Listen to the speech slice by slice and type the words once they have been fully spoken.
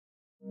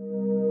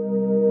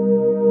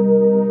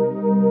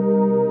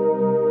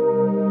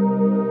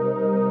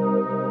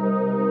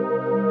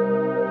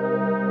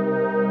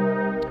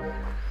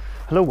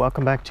Hello,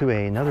 welcome back to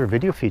another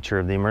video feature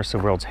of the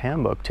Immersive Worlds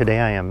Handbook. Today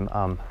I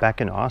am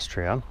back in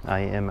Austria.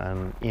 I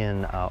am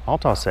in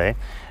Altaussee,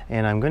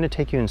 and I'm going to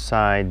take you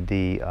inside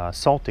the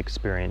salt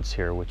experience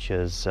here, which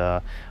is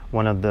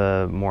one of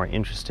the more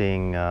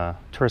interesting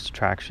tourist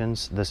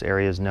attractions. This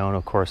area is known,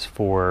 of course,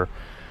 for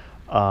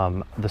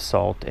the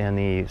salt and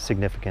the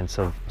significance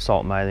of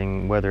salt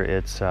mining, whether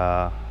it's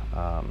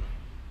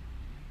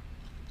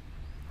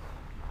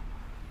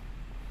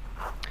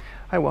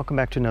Hi, welcome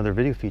back to another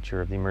video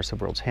feature of the Immersive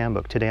Worlds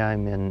Handbook. Today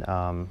I'm in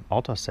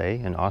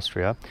Altaussee in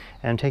Austria,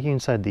 and I'm taking you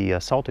inside the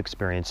salt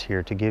experience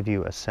here to give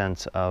you a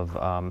sense of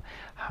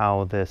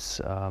how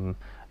this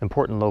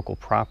important local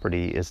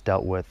property is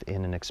dealt with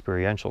in an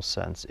experiential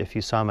sense. If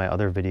you saw my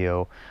other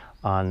video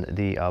on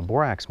the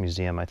Borax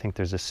Museum, I think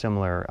there's a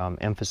similar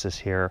emphasis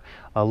here,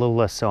 a little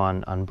less so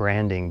on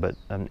branding, but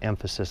an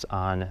emphasis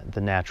on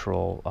the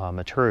natural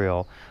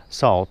material,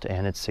 salt,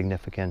 and its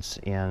significance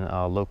in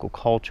local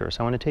culture. So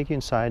I want to take you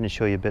inside and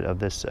show you a bit of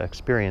this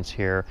experience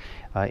here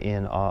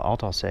in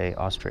Altaussee,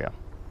 Austria.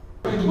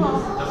 So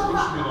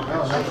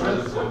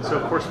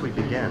of course we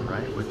begin,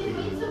 right, with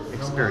the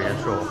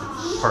experiential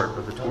part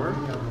of the tour.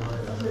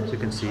 As you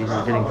can see,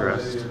 we're getting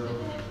dressed to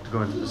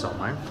go into the salt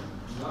mine.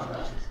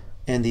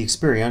 And the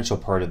experiential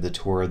part of the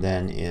tour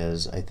then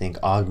is, I think,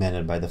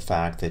 augmented by the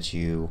fact that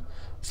you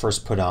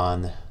first put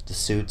on the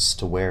suits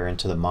to wear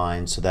into the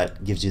mine, so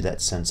that gives you that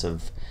sense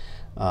of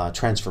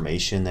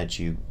transformation that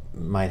you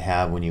might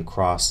have when you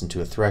cross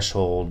into a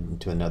threshold,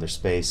 into another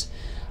space.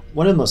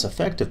 One of the most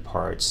effective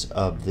parts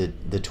of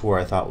the tour,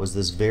 I thought, was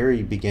this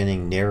very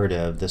beginning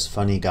narrative, this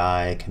funny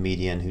guy,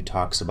 comedian, who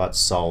talks about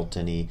salt,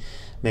 and he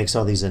makes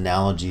all these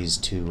analogies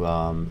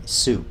to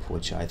soup,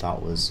 which I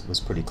thought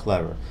was pretty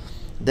clever.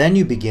 Then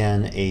you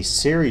begin a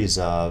series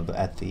of,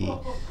 at the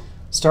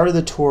start of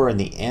the tour and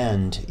the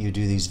end, you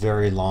do these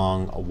very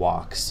long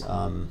walks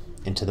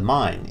into the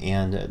mine.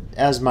 And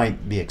as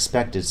might be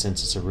expected,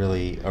 since it's a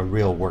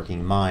real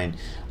working mine,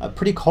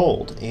 pretty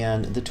cold.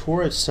 And the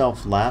tour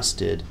itself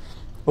lasted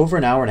over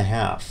an hour and a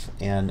half.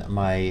 And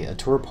my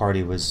tour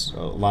party was,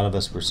 a lot of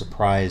us were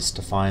surprised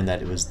to find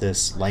that it was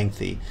this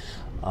lengthy,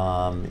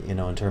 you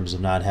know, in terms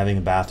of not having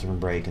a bathroom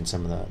break and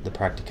some of the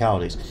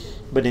practicalities.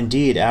 But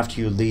indeed, after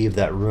you leave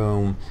that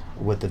room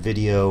with the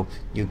video,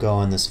 you go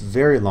on this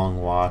very long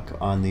walk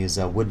on these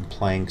wooden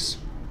planks.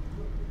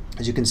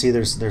 As you can see,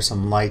 there's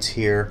some lights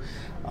here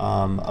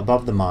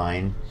above the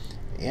mine,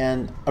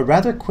 and a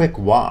rather quick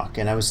walk.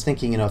 And I was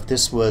thinking, you know, if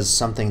this was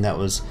something that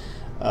was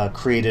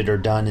created or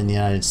done in the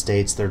United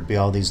States, there'd be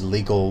all these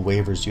legal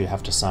waivers you'd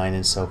have to sign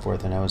and so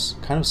forth. And I was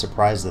kind of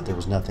surprised that there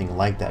was nothing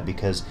like that,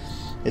 because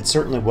it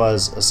certainly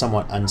was a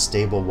somewhat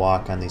unstable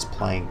walk on these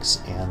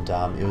planks, and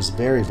it was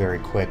very, very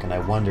quick. And I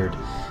wondered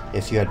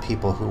if you had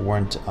people who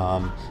weren't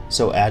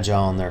so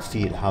agile on their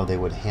feet, how they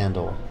would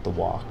handle the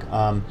walk.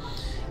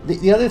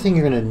 The other thing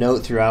you're going to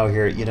note throughout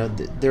here, you know,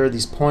 there are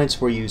these points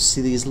where you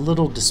see these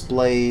little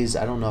displays.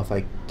 I don't know if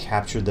I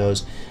captured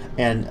those,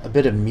 and a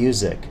bit of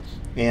music.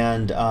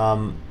 And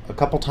a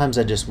couple times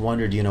I just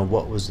wondered, you know,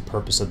 what was the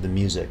purpose of the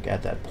music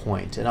at that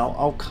point. And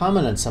I'll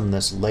comment on some of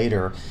this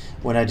later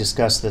when I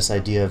discuss this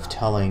idea of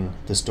telling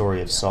the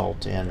story of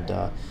salt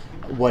and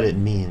what it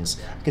means.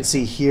 You can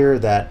see here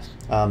that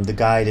the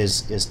guide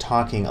is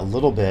talking a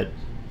little bit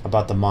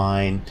about the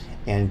mine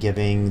and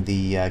giving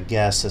the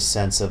guests a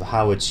sense of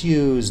how it's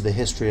used, the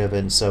history of it,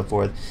 and so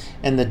forth.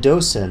 And the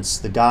docents,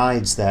 the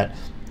guides that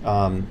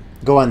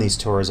go on these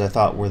tours, I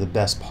thought were the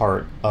best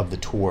part of the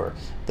tour.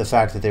 The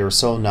fact that they were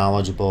so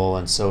knowledgeable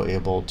and so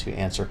able to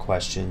answer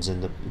questions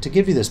and to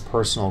give you this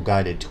personal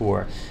guided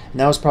tour. And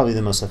that was probably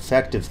the most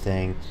effective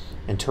thing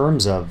in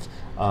terms of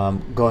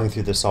going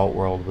through the salt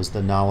world, was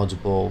the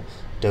knowledgeable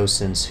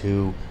docents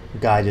who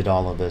guided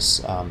all of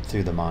us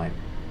through the mine.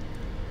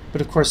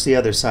 But of course, the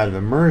other side of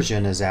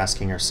immersion is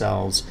asking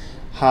ourselves,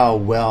 how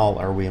well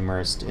are we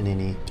immersed in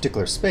any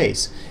particular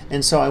space?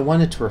 And so I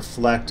wanted to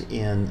reflect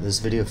in this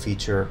video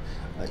feature,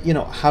 you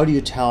know, how do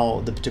you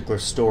tell the particular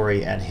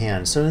story at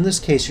hand? So in this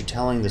case, you're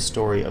telling the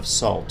story of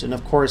salt. And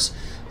of course,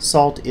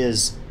 salt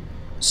is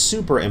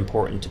super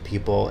important to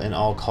people in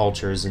all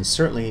cultures, and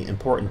certainly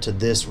important to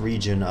this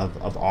region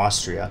of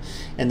Austria.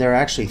 And there are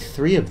actually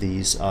 3 of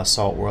these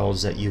salt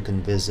worlds that you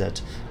can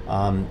visit.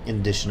 In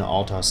addition to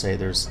Altaussee,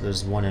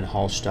 there's one in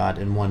Hallstatt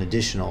and one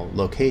additional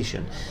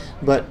location.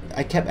 But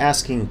I kept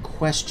asking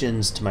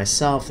questions to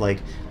myself, like,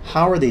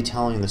 how are they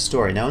telling the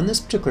story? Now in this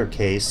particular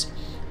case,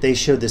 they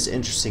showed this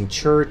interesting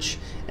church,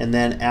 and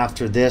then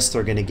after this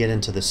they're going to get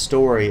into the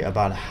story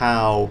about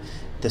how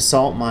the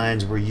salt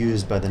mines were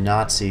used by the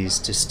Nazis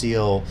to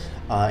steal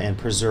and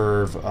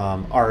preserve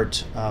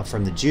art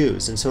from the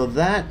Jews. And so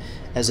that,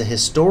 as a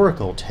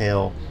historical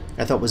tale,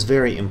 I thought was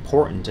very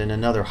important and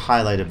another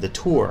highlight of the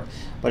tour.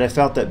 But I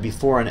felt that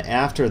before and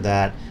after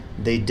that,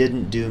 they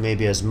didn't do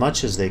maybe as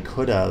much as they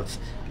could have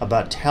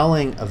about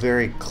telling a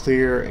very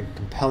clear and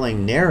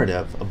compelling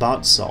narrative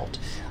about salt.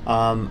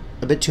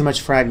 A bit too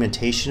much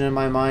fragmentation in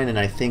my mind, and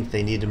I think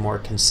they needed more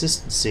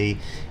consistency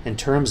in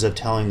terms of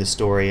telling the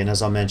story. And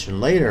as I'll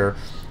mention later,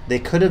 they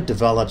could have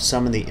developed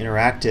some of the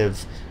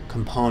interactive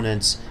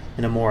components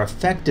in a more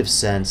effective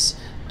sense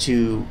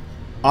to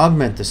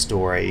augment the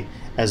story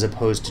as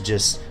opposed to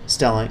just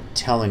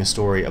telling a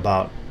story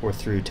about or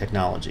through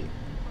technology.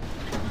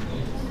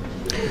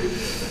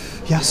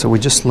 Yeah, so we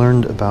just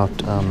learned about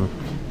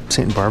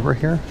St. Barbara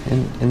here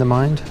in the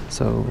Mind,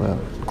 so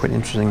quite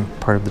interesting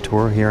part of the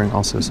tour, hearing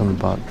also some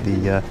about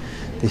the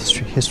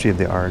history of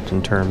the art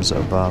in terms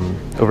of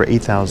over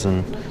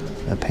 8,000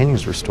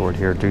 paintings restored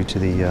here due to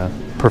the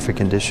perfect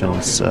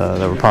conditions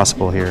that were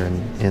possible here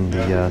in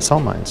the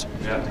salt mines.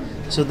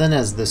 So then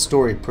as the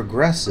story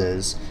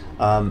progresses,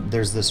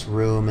 there's this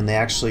room, and they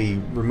actually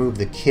removed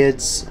the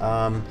kids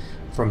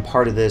from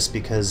part of this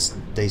because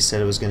they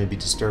said it was going to be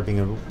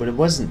disturbing, but it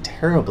wasn't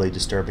terribly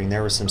disturbing.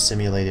 There were some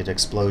simulated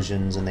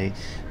explosions, and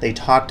they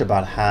talked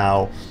about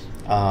how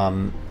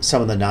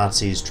some of the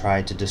Nazis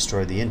tried to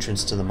destroy the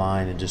entrance to the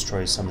mine and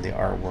destroy some of the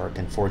artwork.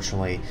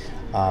 Unfortunately,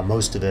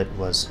 most of it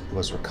was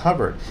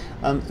recovered.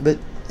 But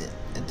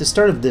at the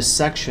start of this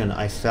section,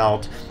 I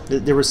felt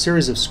that there were a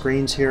series of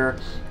screens here,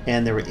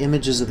 and there were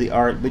images of the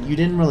art, but you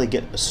didn't really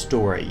get a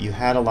story. You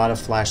had a lot of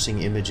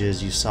flashing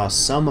images, you saw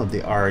some of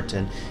the art,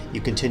 and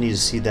you continue to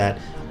see that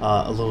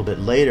a little bit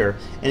later.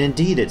 And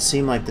indeed, it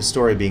seemed like the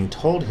story being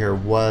told here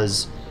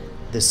was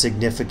the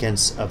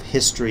significance of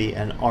history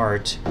and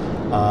art,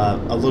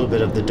 a little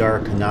bit of the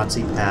dark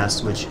Nazi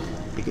past, which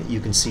you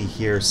can see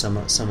here, some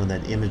of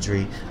that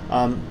imagery.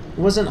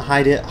 Wasn't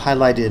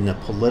highlighted in a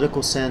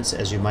political sense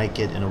as you might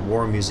get in a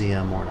war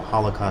museum or in a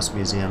Holocaust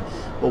museum,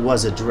 but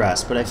was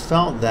addressed. But I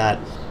felt that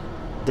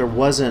there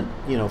wasn't,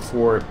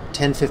 for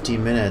 10-15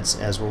 minutes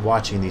as we're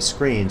watching these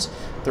screens,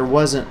 there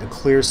wasn't a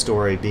clear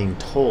story being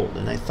told.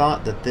 And I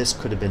thought that this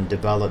could have been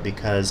developed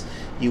because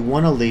you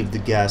want to leave the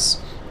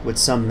guests with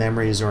some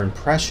memories or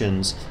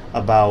impressions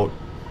about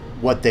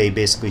what they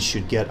basically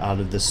should get out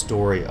of the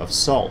story of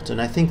salt. And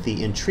I think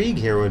the intrigue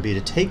here would be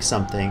to take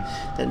something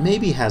that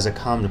maybe has a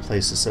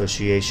commonplace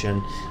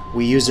association,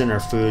 we use it in our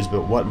foods,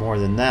 but what more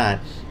than that,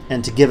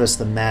 and to give us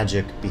the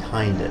magic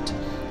behind it.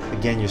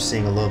 Again, you're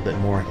seeing a little bit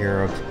more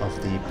here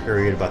of the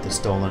period about the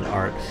stolen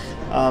art.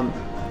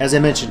 As I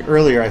mentioned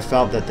earlier, I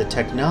felt that the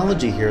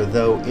technology here,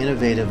 though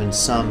innovative in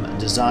some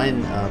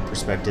design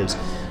perspectives,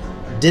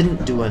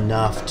 didn't do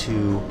enough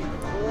to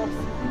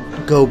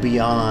go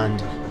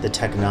beyond the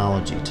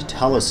technology to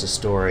tell us a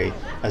story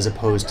as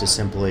opposed to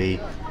simply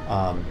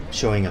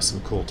showing us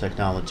some cool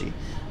technology.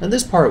 And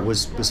this part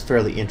was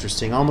fairly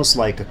interesting, almost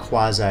like a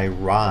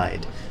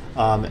quasi-ride.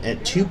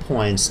 At 2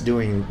 points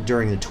during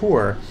the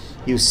tour,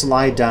 you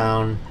slide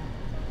down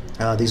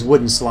these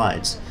wooden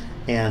slides,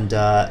 and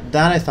that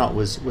I thought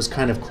was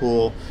kind of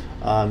cool.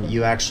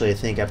 You actually, I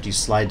think after you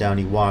slide down,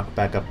 you walk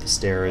back up the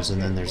stairs,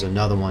 and then there's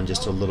another one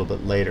just a little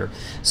bit later.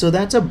 So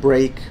that's a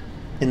break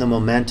in the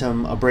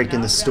momentum, a break in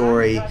the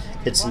story.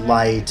 It's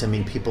light. I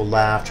mean, people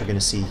laughed. You're going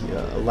to see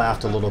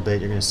laughed a little bit.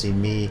 You're going to see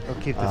me,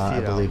 I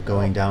believe,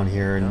 going down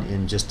here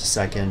in just a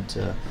second.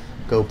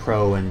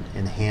 GoPro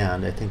in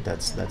hand. I think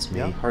that's me.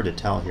 Yeah. Hard to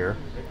tell here.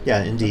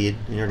 Yeah, indeed.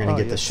 And you're going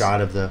to get the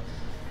shot of the,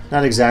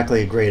 not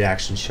exactly a great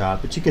action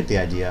shot, but you get the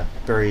idea.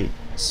 Very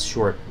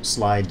short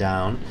slide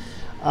down.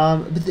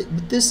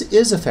 But this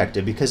is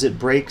effective because it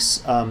breaks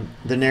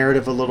the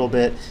narrative a little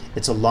bit.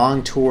 It's a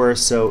long tour,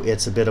 so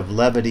it's a bit of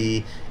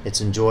levity, it's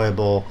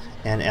enjoyable,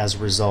 and as a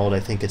result, I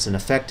think it's an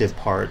effective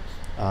part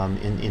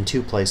in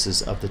 2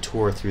 places of the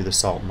tour through the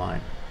salt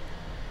mine.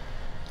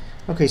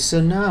 Okay, so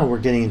now we're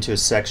getting into a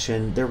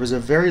section. There was a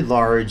very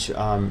large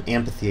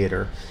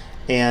amphitheater,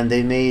 and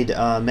they made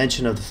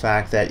mention of the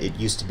fact that it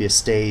used to be a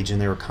stage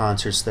and there were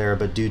concerts there,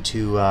 but due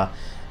to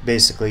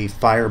basically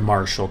fire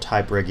marshal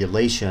type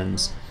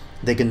regulations,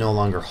 they can no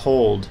longer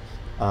hold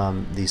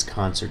these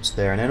concerts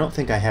there. And I don't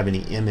think I have any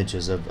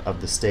images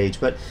of the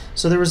stage. But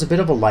so there was a bit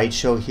of a light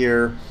show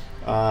here,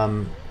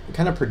 kind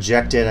of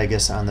projected, I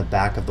guess, on the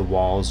back of the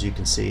walls, you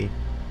can see.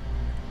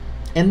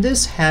 And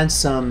this had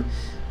some,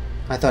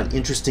 I thought,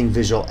 interesting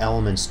visual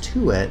elements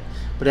to it.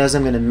 But as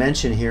I'm going to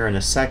mention here in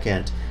a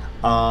second,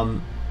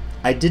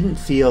 I didn't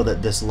feel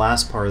that this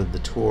last part of the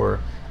tour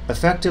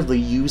effectively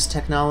used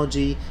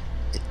technology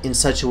in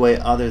such a way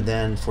other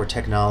than for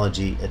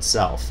technology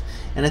itself.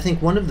 And I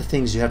think one of the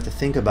things you have to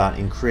think about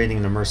in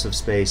creating an immersive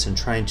space and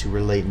trying to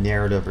relate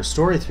narrative or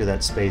story through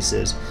that space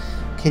is,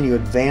 can you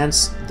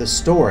advance the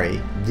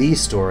story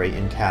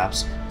in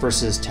caps,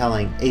 versus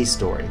telling a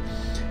story?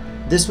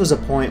 This was a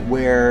point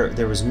where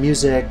there was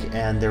music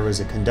and there was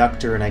a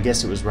conductor, and I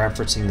guess it was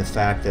referencing the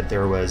fact that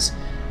there was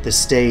the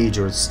stage,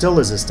 or still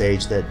is a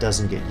stage, that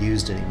doesn't get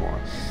used anymore.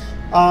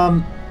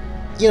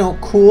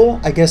 Cool,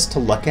 I guess, to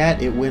look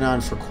at. It went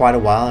on for quite a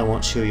while. I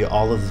won't show you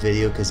all of the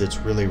video because it's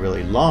really,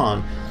 really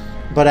long.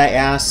 But I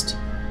asked,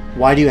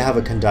 why do you have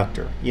a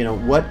conductor?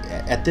 What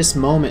at this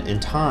moment in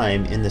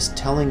time, in this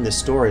telling the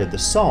story of the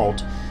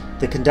salt,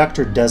 the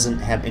conductor doesn't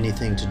have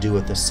anything to do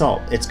with the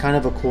salt. It's kind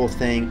of a cool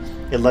thing.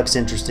 It looks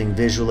interesting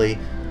visually,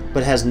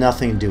 but has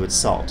nothing to do with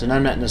salt. And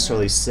I'm not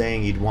necessarily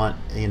saying you'd want,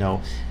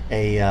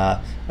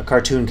 a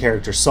cartoon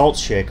character salt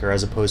shaker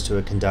as opposed to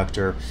a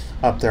conductor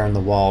up there on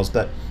the walls,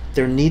 but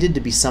there needed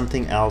to be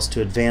something else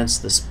to advance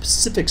the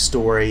specific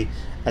story,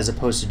 as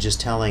opposed to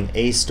just telling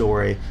a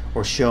story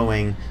or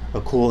showing a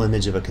cool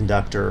image of a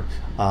conductor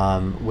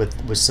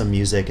with some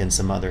music and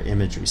some other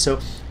imagery. So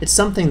it's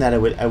something that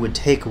I would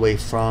take away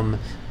from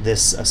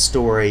this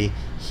story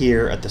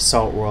here at the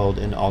Salt World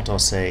in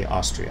Altaussee,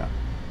 Austria.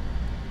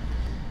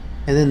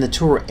 And then the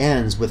tour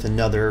ends with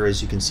another,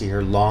 as you can see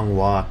here, long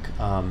walk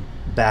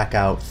back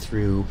out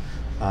through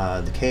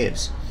the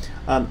caves.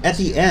 At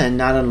the end,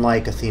 not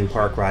unlike a theme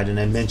park ride, and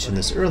I mentioned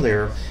this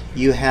earlier,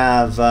 you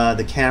have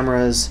the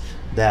cameras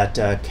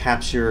that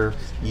capture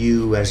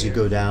you as you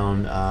go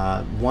down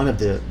one of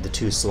the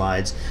two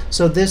slides.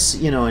 So this,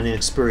 in an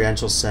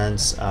experiential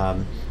sense,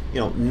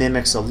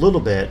 mimics a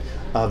little bit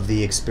of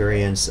the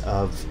experience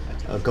of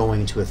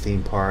going to a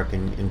theme park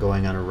and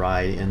going on a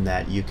ride, in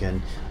that you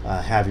can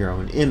have your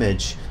own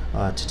image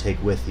to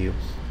take with you.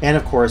 And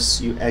of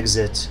course, you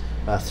exit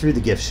through the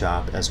gift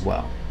shop as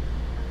well.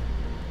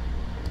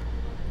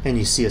 And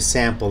you see a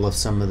sample of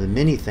some of the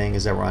mini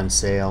things that were on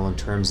sale in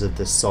terms of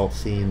the salt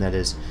theme that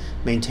is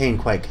maintained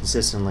quite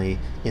consistently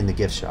in the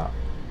gift shop.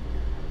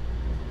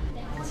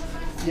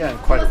 Yeah, and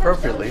quite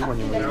appropriately, when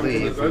we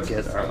leave, we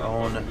get our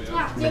own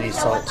mini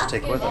salt to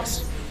take with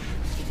us.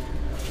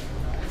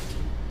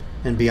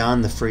 And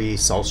beyond the free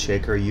salt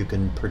shaker, you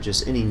can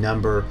purchase any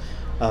number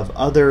of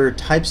other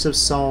types of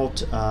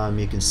salt.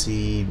 You can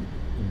see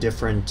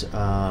different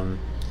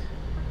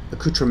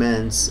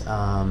accoutrements,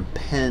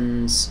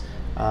 pens,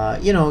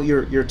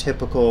 your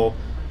typical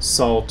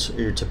salt,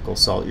 your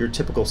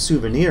typical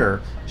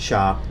souvenir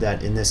shop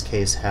that in this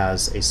case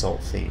has a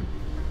salt theme.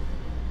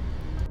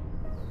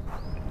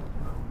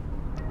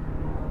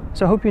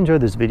 So I hope you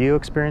enjoyed this video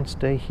experience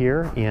today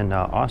here in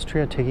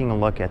Austria, taking a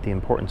look at the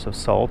importance of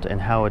salt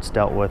and how it's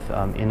dealt with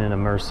in an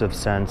immersive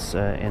sense,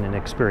 in an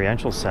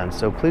experiential sense.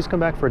 So please come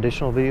back for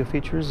additional video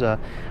features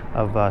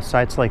of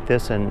sites like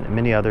this and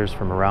many others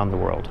from around the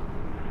world.